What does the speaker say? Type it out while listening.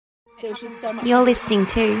You're listening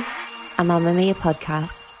to a Mamamia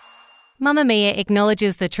podcast. Mamamia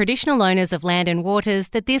acknowledges the traditional owners of land and waters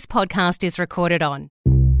that this podcast is recorded on.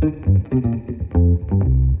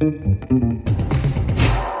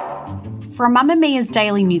 From Mamamia's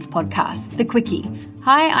daily news podcast, The Quickie.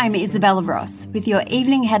 Hi, I'm Isabella Ross with your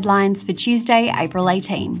evening headlines for Tuesday, April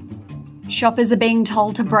 18. Shoppers are being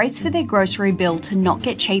told to brace for their grocery bill to not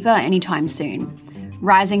get cheaper anytime soon.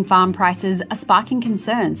 Rising farm prices are sparking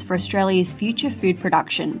concerns for Australia's future food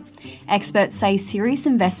production. Experts say serious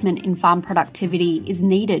investment in farm productivity is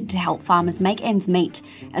needed to help farmers make ends meet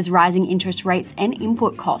as rising interest rates and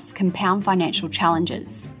input costs compound financial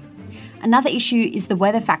challenges. Another issue is the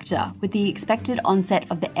weather factor, with the expected onset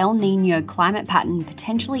of the El Niño climate pattern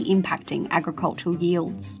potentially impacting agricultural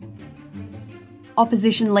yields.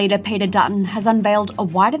 Opposition leader Peter Dutton has unveiled a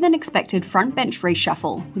wider-than-expected frontbench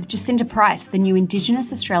reshuffle, with Jacinta Price the new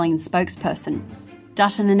Indigenous Australian spokesperson.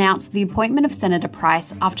 Dutton announced the appointment of Senator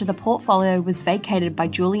Price after the portfolio was vacated by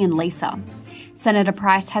Julian Leeser. Senator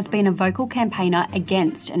Price has been a vocal campaigner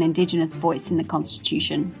against an Indigenous voice in the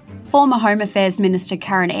Constitution. Former Home Affairs Minister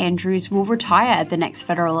Karen Andrews will retire at the next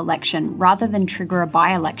federal election rather than trigger a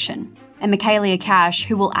by-election. And Michaelia Cash,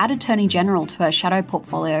 who will add Attorney General to her shadow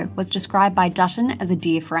portfolio, was described by Dutton as a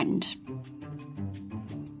dear friend.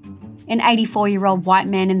 An 84-year-old white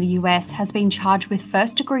man in the US has been charged with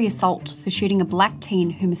first-degree assault for shooting a black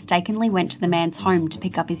teen who mistakenly went to the man's home to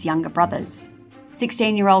pick up his younger brothers.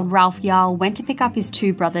 16-year-old Ralph Yarl went to pick up his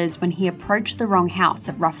two brothers when he approached the wrong house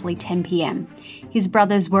at roughly 10 p.m. His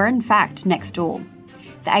brothers were in fact next door.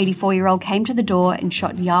 The 84-year-old came to the door and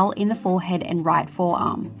shot Yarl in the forehead and right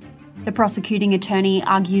forearm. The prosecuting attorney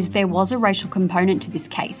argues there was a racial component to this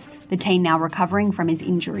case, the teen now recovering from his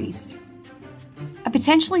injuries. A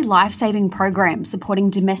potentially life-saving program supporting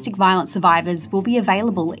domestic violence survivors will be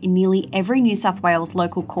available in nearly every New South Wales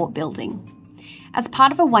local court building. As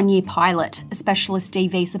part of a one-year pilot, a specialist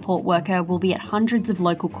DV support worker will be at hundreds of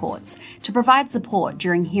local courts to provide support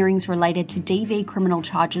during hearings related to DV criminal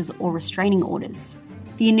charges or restraining orders.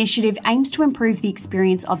 The initiative aims to improve the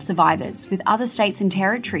experience of survivors, with other states and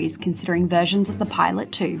territories considering versions of the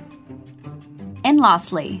pilot too. And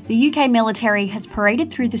lastly, the UK military has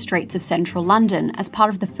paraded through the streets of central London as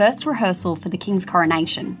part of the first rehearsal for the King's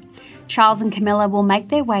coronation. Charles and Camilla will make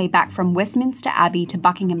their way back from Westminster Abbey to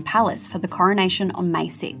Buckingham Palace for the coronation on May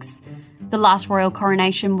 6. The last royal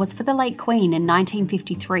coronation was for the late Queen in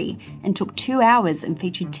 1953 and took 2 hours and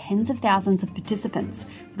featured tens of thousands of participants,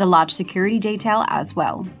 with a large security detail as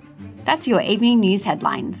well. That's your evening news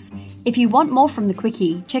headlines. If you want more from The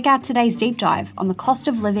Quickie, check out today's deep dive on the cost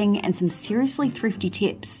of living and some seriously thrifty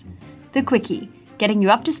tips. The Quickie, getting you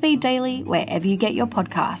up to speed daily wherever you get your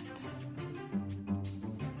podcasts.